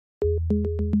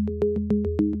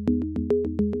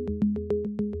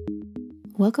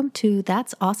Welcome to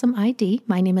That's Awesome ID.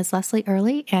 My name is Leslie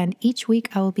Early, and each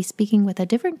week I will be speaking with a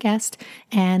different guest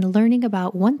and learning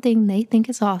about one thing they think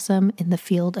is awesome in the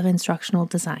field of instructional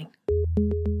design.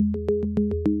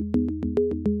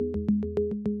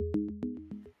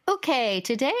 Okay,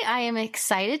 today I am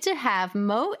excited to have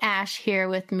Mo Ash here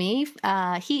with me.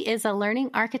 He is a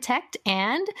learning architect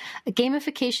and a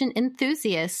gamification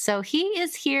enthusiast. So he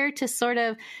is here to sort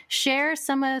of share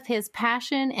some of his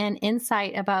passion and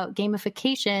insight about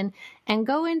gamification and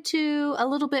go into a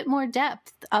little bit more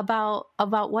depth about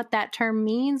what that term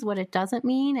means, what it doesn't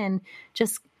mean, and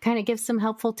just kind of give some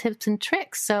helpful tips and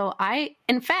tricks. So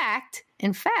in fact,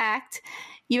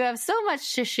 you have so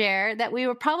much to share that we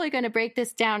were probably going to break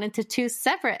this down into 2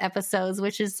 separate episodes,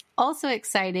 which is also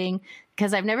exciting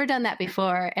because I've never done that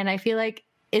before. And I feel like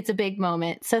it's a big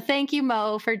moment. So thank you,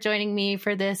 Mo, for joining me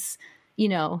for this,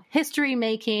 history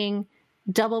making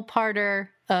double parter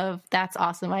of That's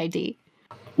Awesome ID.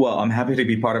 Well, I'm happy to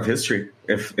be part of history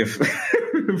if if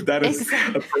that is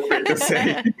appropriate to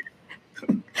say.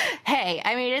 Hey,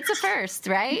 I mean, it's a first,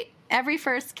 right? Every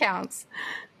first counts.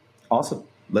 Awesome.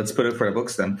 Let's put it for the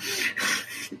books then.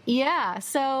 Yeah.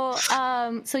 So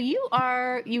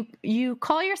you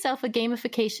call yourself a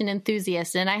gamification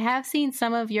enthusiast, and I have seen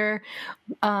some of your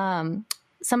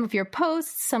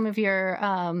posts, some of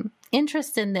your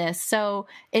interest in this. So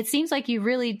it seems like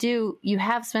you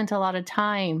have spent a lot of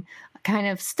time kind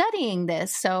of studying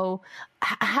this. So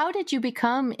how did you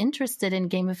become interested in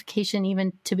gamification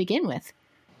even to begin with?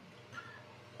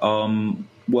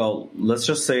 Well, let's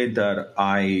just say that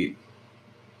I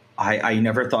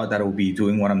never thought that I would be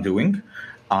doing what I'm doing.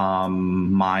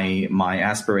 My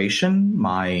aspiration,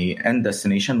 my end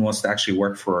destination was to actually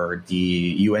work for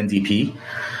the UNDP.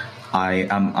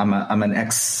 I'm an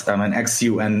ex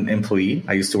UN employee.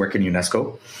 I used to work in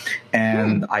UNESCO,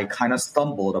 and I kind of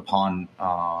stumbled upon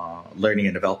learning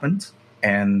and development.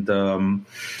 And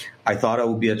I thought I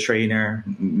would be a trainer,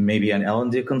 maybe an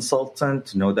L&D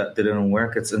consultant. No, that didn't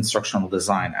work. It's instructional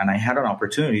design, and I had an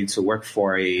opportunity to work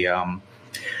for a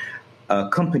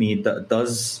company that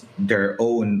does their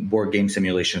own board game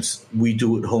simulations. We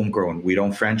do it homegrown. We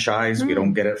don't franchise. We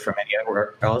don't get it from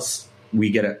anywhere else.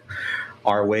 We get it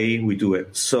our way. We do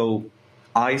it. So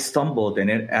I stumbled in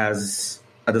it as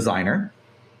a designer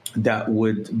that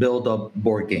would build up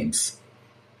board games,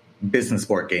 business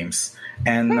board games,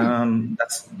 and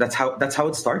that's how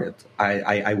it started.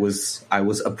 I was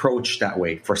approached that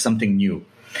way for something new,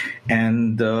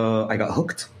 and I got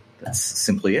hooked. That's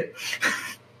simply it.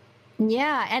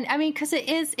 Yeah. And I mean, because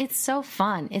it's so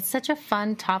fun. It's such a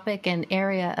fun topic and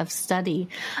area of study.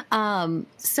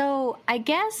 So I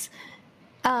guess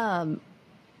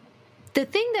the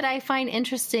thing that I find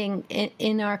interesting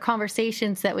in our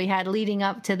conversations that we had leading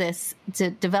up to this, to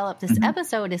develop this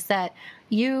episode, is that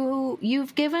you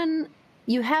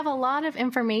have a lot of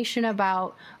information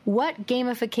about what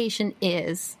gamification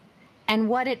is and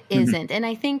what it isn't. And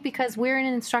I think because we're in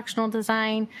instructional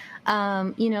design,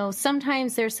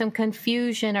 sometimes there's some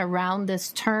confusion around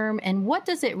this term and what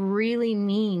does it really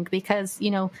mean? Because,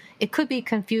 it could be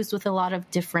confused with a lot of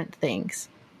different things.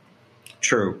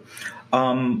 True.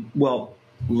 Well,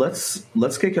 let's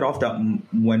kick it off that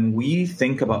when we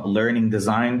think about learning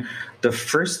design, the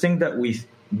first thing that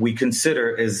we consider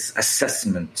is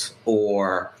assessment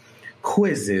or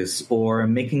quizzes or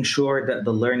making sure that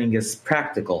the learning is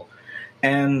practical.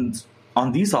 And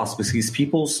on these auspices,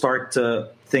 people start to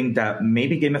think that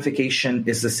maybe gamification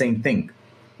is the same thing.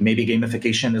 Maybe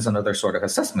gamification is another sort of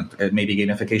assessment. Maybe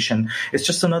gamification is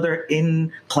just another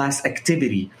in-class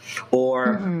activity,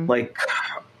 or like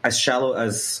as shallow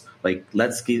as like,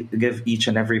 let's give each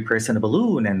and every person a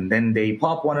balloon and then they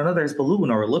pop one another's balloon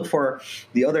or look for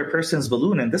the other person's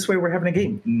balloon. And this way we're having a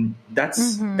game.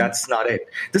 That's not it.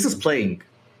 This is playing.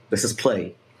 This is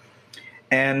play.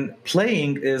 And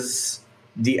playing is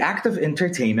the act of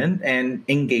entertainment and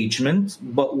engagement,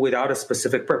 but without a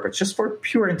specific purpose, just for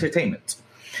pure entertainment.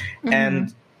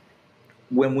 And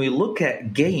when we look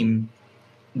at game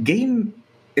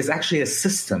is actually a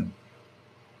system.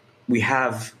 We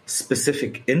have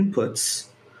specific inputs,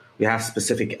 we have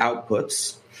specific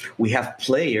outputs, we have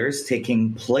players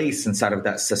taking place inside of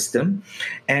that system,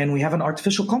 and we have an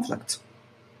artificial conflict.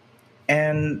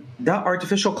 And that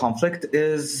artificial conflict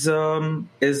is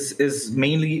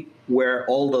mainly where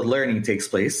all the learning takes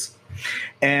place.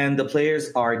 And the players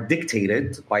are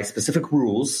dictated by specific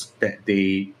rules that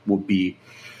they would be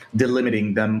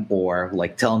delimiting them or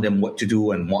like telling them what to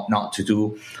do and what not to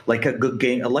do. Like a good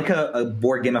game, like a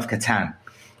board game of Catan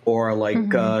or like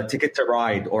Ticket to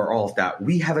Ride or all of that.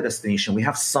 We have a destination. We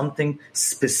have something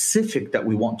specific that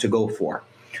we want to go for.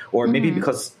 Or maybe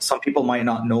because some people might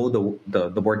not know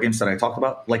the board games that I talked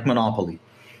about, like Monopoly.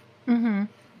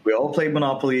 We all play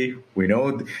Monopoly. We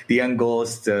know the end goal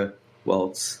is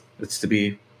it's to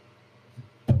be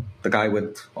the guy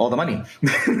with all the money.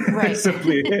 Right.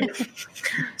 Simply.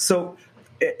 So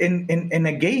in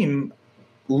a game,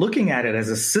 looking at it as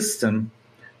a system,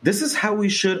 this is how we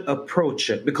should approach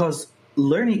it, because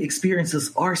learning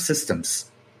experiences are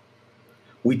systems.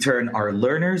 We turn our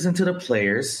learners into the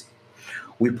players.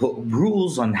 We put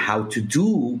rules on how to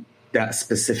do that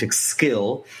specific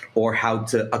skill or how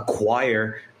to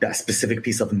acquire that specific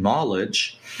piece of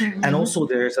knowledge. And also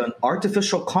there's an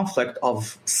artificial conflict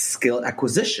of skill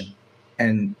acquisition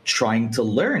and trying to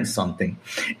learn something.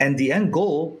 And the end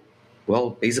goal,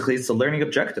 well, basically it's a learning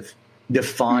objective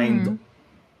defined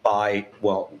by,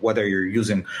 well, whether you're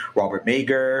using Robert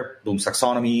Mager, Bloom's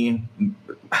taxonomy,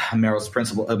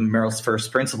 Merrill's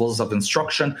first principles of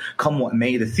instruction, come what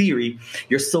may the theory,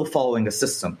 you're still following a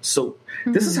system. So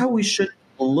this is how we should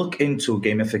look into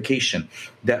gamification,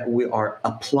 that we are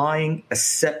applying a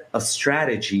set of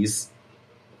strategies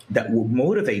that will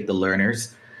motivate the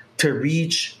learners to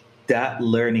reach that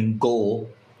learning goal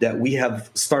that we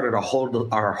have started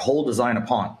our whole design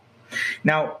upon.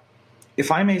 Now, if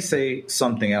I may say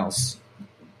something else,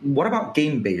 what about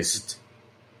game-based?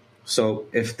 So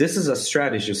if this is a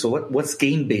strategy, so what's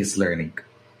game-based learning?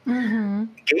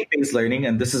 Game-based learning,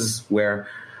 and this is where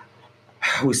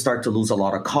we start to lose a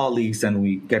lot of colleagues and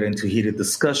we get into heated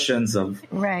discussions of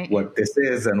what this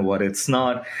is and what it's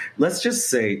not. Let's just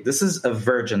say this is a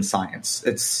virgin science.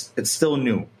 It's still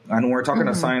new. And we're talking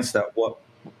a science that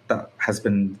has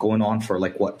been going on for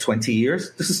 20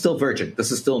 years. This is still virgin.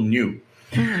 This is still new.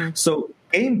 So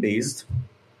game-based,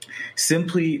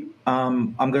 simply,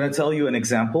 I'm going to tell you an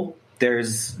example.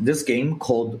 There's this game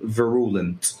called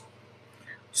Virulent.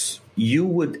 You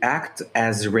would act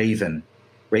as Raven.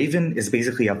 Raven is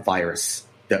basically a virus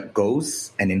that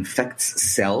goes and infects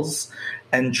cells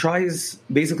and tries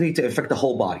basically to infect the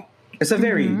whole body. It's a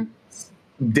very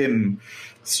dim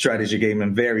strategy game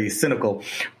and very cynical.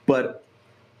 But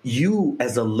you,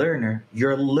 as a learner,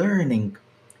 you're learning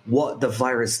what the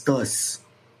virus does.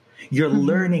 You're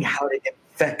learning how to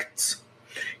infect.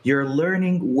 You're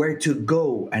learning where to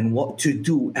go and what to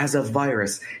do as a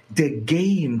virus. The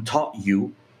game taught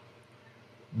you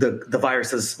the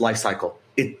virus's life cycle.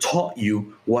 It taught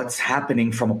you what's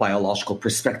happening from a biological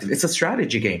perspective. It's a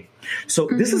strategy game. So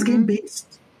this is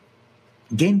game-based.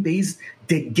 Game-based,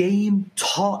 the game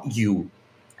taught you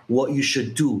what you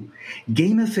should do.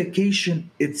 Gamification,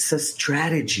 it's a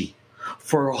strategy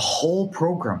for a whole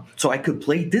program. So I could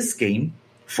play this game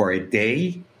for a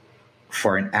day,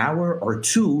 for an hour or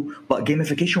two, but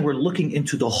gamification, we're looking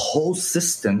into the whole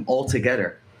system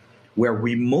altogether, where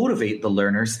we motivate the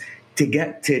learners to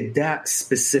get to that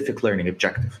specific learning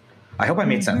objective. I hope I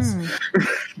made sense.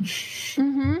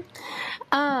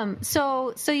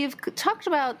 So you've talked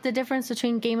about the difference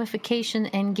between gamification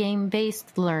and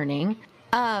game-based learning.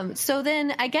 So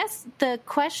then I guess the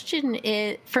question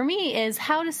for me is,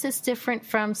 how is this different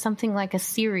from something like a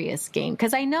serious game?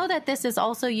 Because I know that this is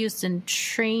also used in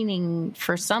training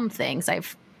for some things.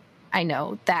 I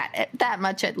know that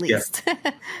much at least.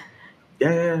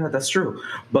 Yeah, that's true.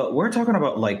 But we're talking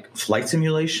about flight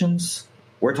simulations.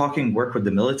 We're talking work with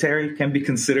the military can be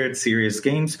considered serious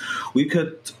games. We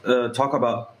could talk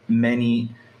about many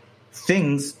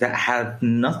things that have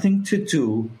nothing to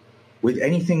do with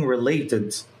anything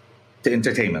related to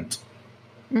entertainment.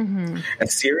 A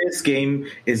serious game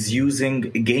is using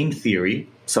game theory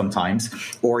sometimes,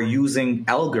 or using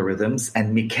algorithms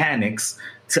and mechanics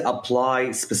to apply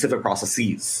specific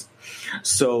processes.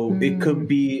 So it could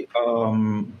be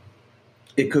something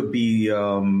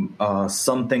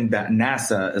that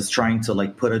NASA is trying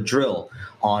to put a drill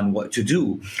on what to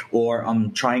do, or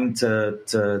I'm trying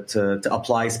to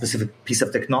apply a specific piece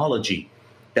of technology.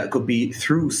 That could be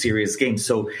through serious games.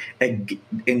 So a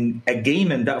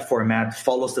game in that format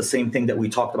follows the same thing that we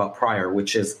talked about prior,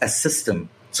 which is a system.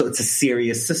 So it's a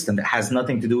serious system that has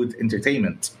nothing to do with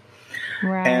entertainment.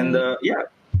 Right. And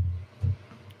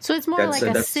so it's more like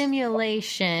a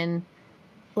simulation,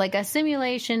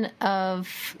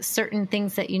 of certain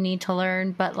things that you need to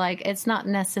learn, but it's not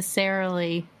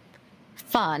necessarily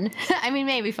fun. I mean,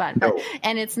 maybe fun,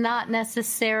 and it's not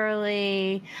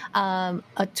necessarily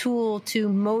a tool to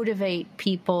motivate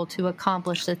people to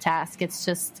accomplish the task. It's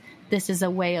just, this is a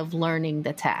way of learning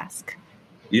the task.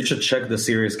 You should check the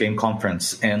Serious Game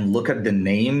Conference and look at the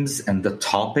names and the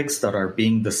topics that are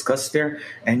being discussed there,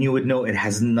 and you would know it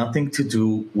has nothing to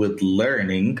do with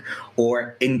learning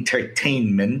or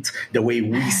entertainment the way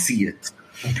we see it.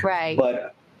 Right.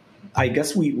 But I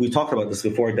guess we talked about this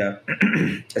before, that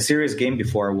a serious game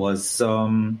before was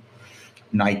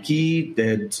Nike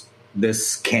did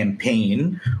this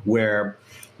campaign where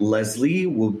Leslie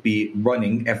will be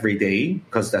running every day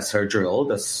because that's her drill.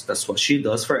 That's what she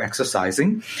does for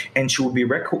exercising, and she will be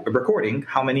recording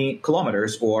how many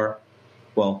kilometers, or,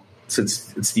 well,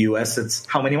 since it's the US, it's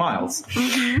how many miles.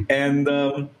 Mm-hmm.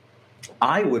 And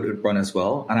I would run as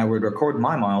well, and I would record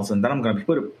my miles, and then I'm going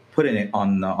to be putting it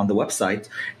on the website,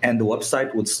 and the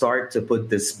website would start to put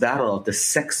this battle of the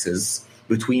sexes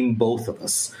between both of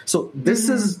us. So this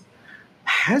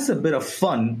has a bit of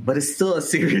fun, but it's still a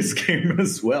serious game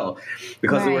as well,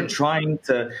 because we were trying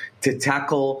to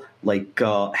tackle like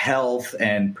health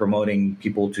and promoting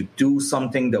people to do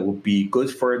something that would be good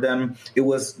for them. That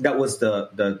was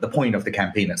the point of the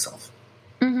campaign itself.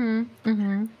 Mm-hmm.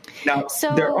 Mm-hmm. Now,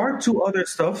 there are two other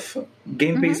stuff: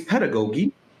 game-based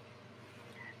pedagogy.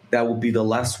 That would be the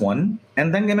last one,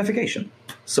 and then gamification.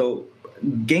 So,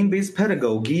 game-based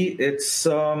pedagogy, it's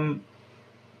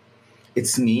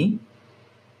me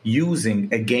using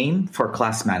a game for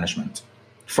class management,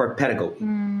 for pedagogy,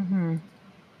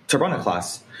 to run a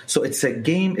class. So it's a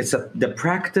game, it's the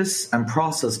practice and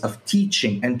process of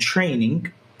teaching and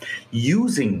training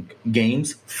using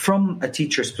games from a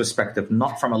teacher's perspective,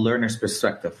 not from a learner's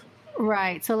perspective.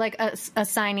 Right. So like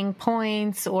assigning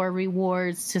points or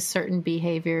rewards to certain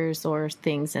behaviors or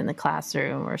things in the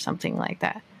classroom or something like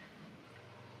that.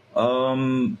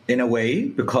 In a way,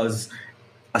 because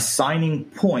assigning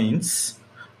points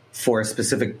for a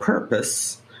specific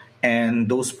purpose, and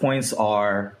those points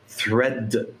are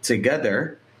threaded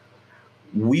together,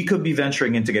 we could be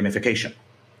venturing into gamification.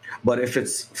 But if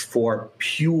it's for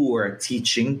pure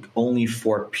teaching, only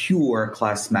for pure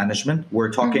class management,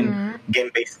 we're talking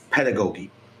game-based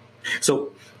pedagogy.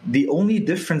 So the only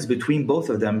difference between both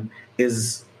of them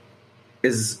is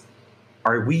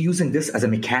are we using this as a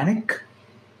mechanic?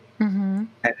 And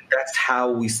that's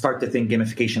how we start to think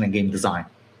gamification and game design.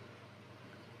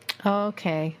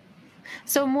 Okay.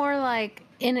 So more like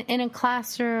in a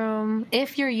classroom,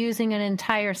 if you're using an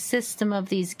entire system of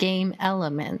these game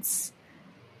elements,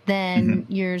 then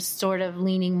you're sort of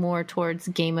leaning more towards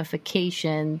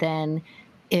gamification than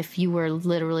if you were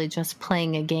literally just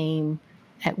playing a game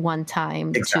at one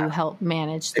time to help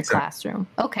manage the classroom.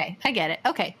 Okay, I get it.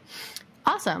 Okay,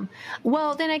 awesome.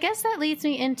 Well, then I guess that leads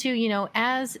me into,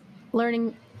 as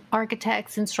learning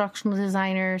architects, instructional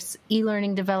designers,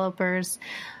 e-learning developers,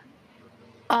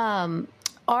 does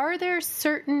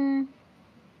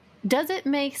it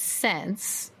make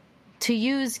sense to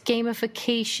use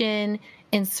gamification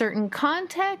in certain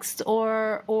contexts,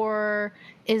 or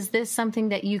is this something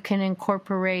that you can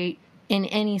incorporate in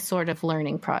any sort of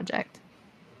learning project?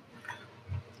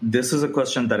 This is a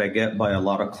question that I get by a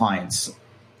lot of clients,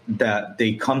 that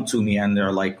they come to me and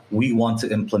they're like, we want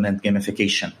to implement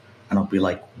gamification. And I'll be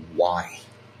like, why?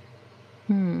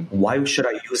 Why should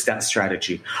I use that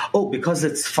strategy? Oh, because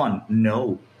it's fun.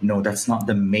 No, that's not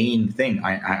the main thing.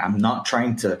 I'm not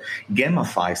trying to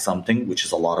gamify something, which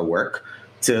is a lot of work,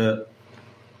 to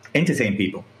entertain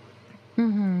people.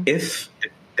 If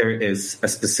there is a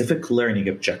specific learning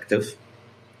objective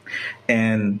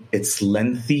and it's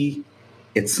lengthy,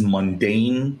 it's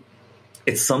mundane,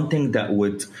 it's something that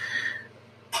would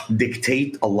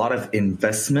dictate a lot of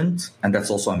investment, and that's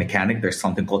also a mechanic. There's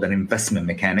something called an investment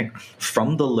mechanic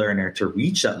from the learner to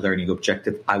reach that learning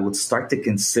objective, I would start to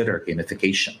consider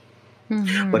gamification.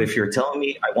 But if you're telling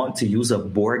me I want to use a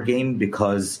board game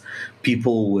because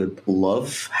people would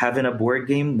love having a board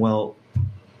game, well,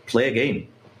 play a game.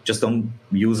 Just don't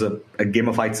use a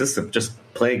gamified system. Just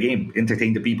play a game,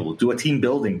 entertain the people, do a team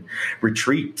building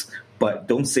retreat, but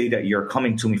don't say that you're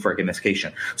coming to me for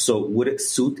gamification. So would it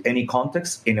suit any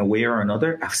context in a way or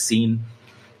another? I've seen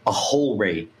a whole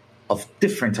array of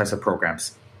different types of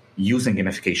programs using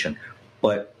gamification,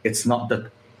 but it's not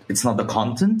the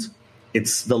content,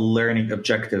 it's the learning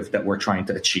objective that we're trying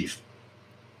to achieve.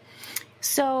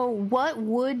 So what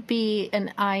would be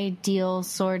an ideal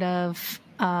sort of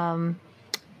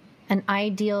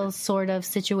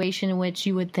situation in which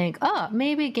you would think, oh,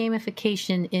 maybe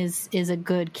gamification is a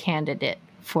good candidate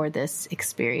for this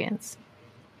experience?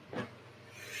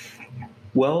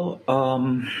 Well,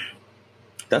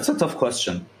 that's a tough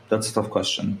question.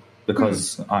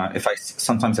 Because if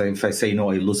I say no,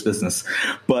 I lose business.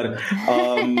 But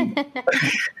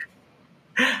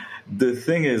the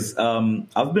thing is,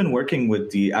 I've been working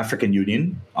with the African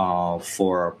Union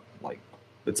for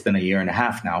it's been a year and a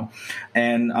half now,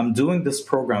 and I'm doing this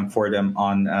program for them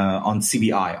on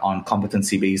CBI, on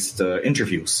competency-based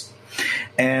interviews.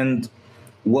 And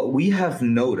what we have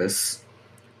noticed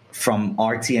from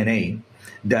RTNA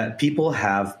that people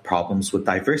have problems with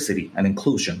diversity and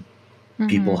inclusion.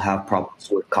 People have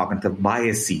problems with cognitive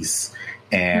biases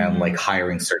and like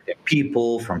hiring certain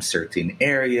people from certain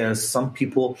areas. Some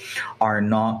people are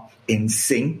not in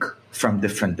sync from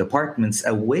different departments,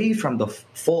 away from the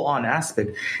full-on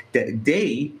aspect that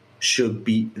they should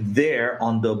be there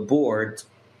on the board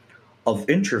of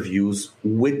interviews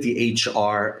with the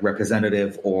HR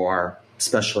representative or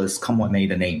specialist, come what may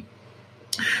the name.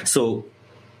 So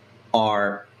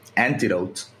our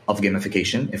antidote of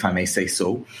gamification, if I may say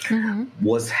so,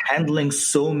 was handling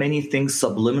so many things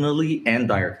subliminally and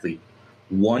directly.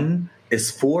 One is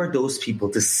for those people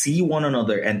to see one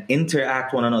another and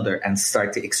interact one another and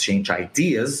start to exchange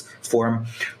ideas, form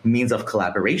means of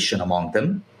collaboration among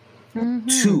them.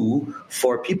 Two,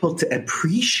 for people to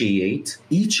appreciate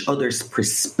each other's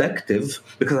perspective,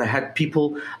 because I had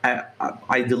people,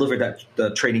 I delivered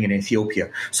that training in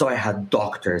Ethiopia. So I had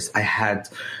doctors, I had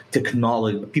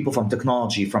people from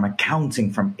technology, from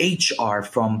accounting, from HR,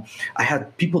 I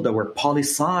had people that were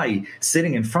poli-sci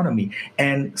sitting in front of me.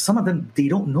 And some of them, they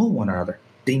don't know one another.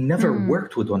 They never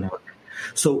worked with one another.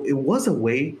 So it was a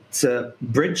way to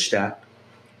bridge that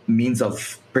means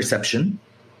of perception,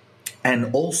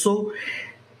 and also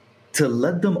to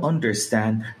let them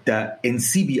understand that in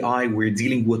CBI, we're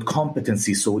dealing with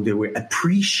competency. So they were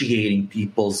appreciating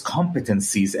people's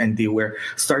competencies, and they were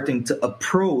starting to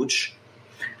approach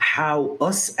how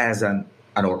us as an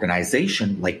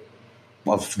organization, like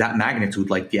of that magnitude,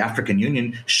 like the African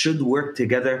Union, should work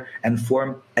together and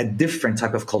form a different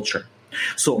type of culture.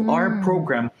 So our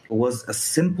program was a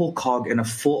simple cog in a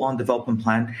full-on development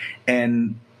plan,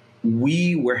 and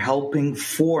we were helping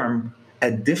form a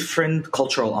different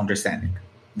cultural understanding.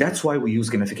 That's why we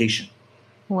use gamification.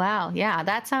 Wow. Yeah,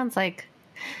 that sounds like,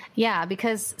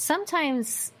 because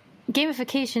sometimes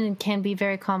gamification can be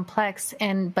very complex,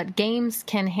 but games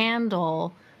can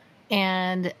handle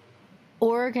and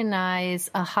organize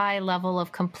a high level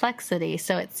of complexity.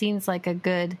 So it seems like a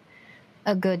good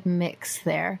mix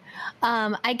there.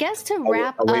 I guess to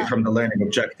wrap away up, from the learning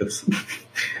objectives,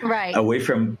 right? Away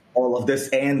from all of this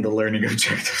and the learning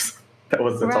objectives. That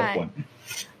was the tough one.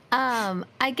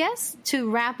 I guess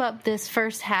to wrap up this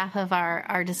first half of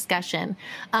our discussion,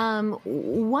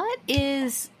 what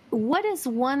is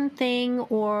one thing,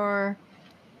 or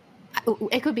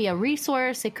it could be a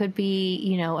resource, it could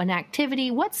be, an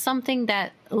activity. What's something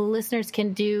that listeners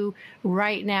can do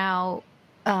right now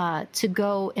to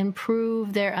go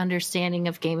improve their understanding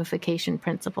of gamification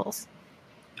principles?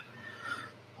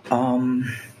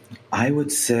 I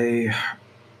would say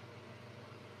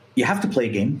you have to play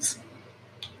games.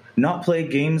 Not play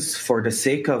games for the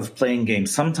sake of playing games.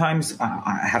 Sometimes,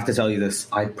 I have to tell you this,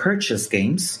 I purchase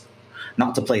games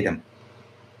not to play them,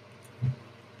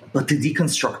 but to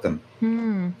deconstruct them,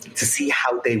 to see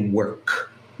how they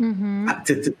work,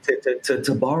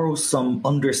 to borrow some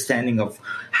understanding of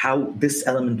how this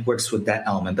element works with that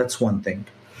element. That's one thing.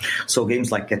 So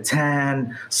games like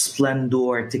Catan,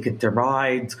 Splendor, Ticket to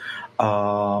Ride,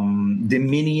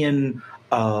 Dominion,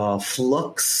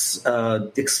 Flux,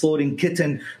 Exploding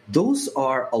Kitten, those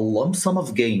are a lump sum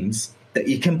of games that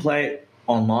you can play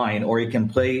online or you can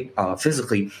play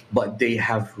physically, but they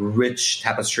have rich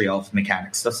tapestry of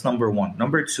mechanics. That's number one.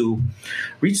 Number two,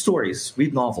 read stories,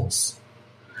 read novels.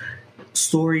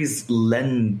 Stories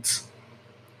lend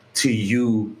to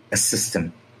you a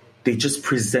system. They just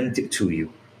present it to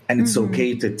you. And it's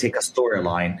okay to take a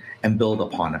storyline and build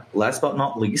upon it. Last but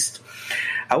not least,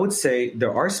 I would say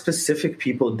there are specific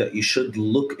people that you should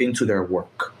look into their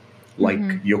work, like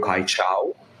Yokai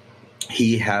Chow.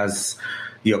 He has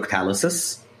The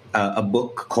Octalysis, a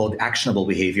book called Actionable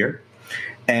Behavior,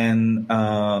 and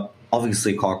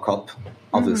obviously Carl Cupp,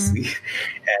 obviously,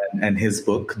 and his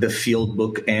book, the Field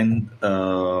Book and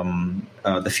the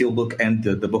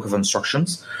Book of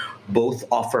Instructions. Both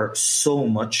offer so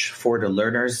much for the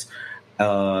learners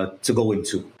to go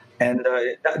into. And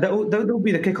that will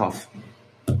be the kickoff.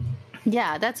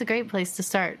 Yeah, that's a great place to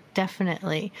start.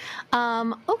 Definitely.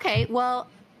 Okay, well,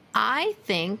 I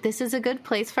think this is a good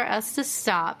place for us to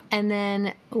stop. And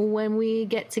then when we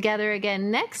get together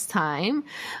again next time,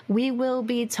 we will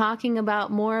be talking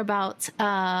more about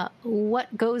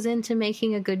what goes into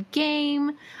making a good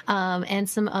game and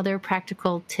some other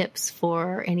practical tips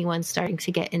for anyone starting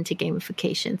to get into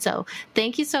gamification. So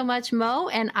thank you so much, Mo,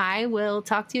 and I will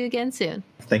talk to you again soon.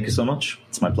 Thank you so much.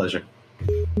 It's my pleasure.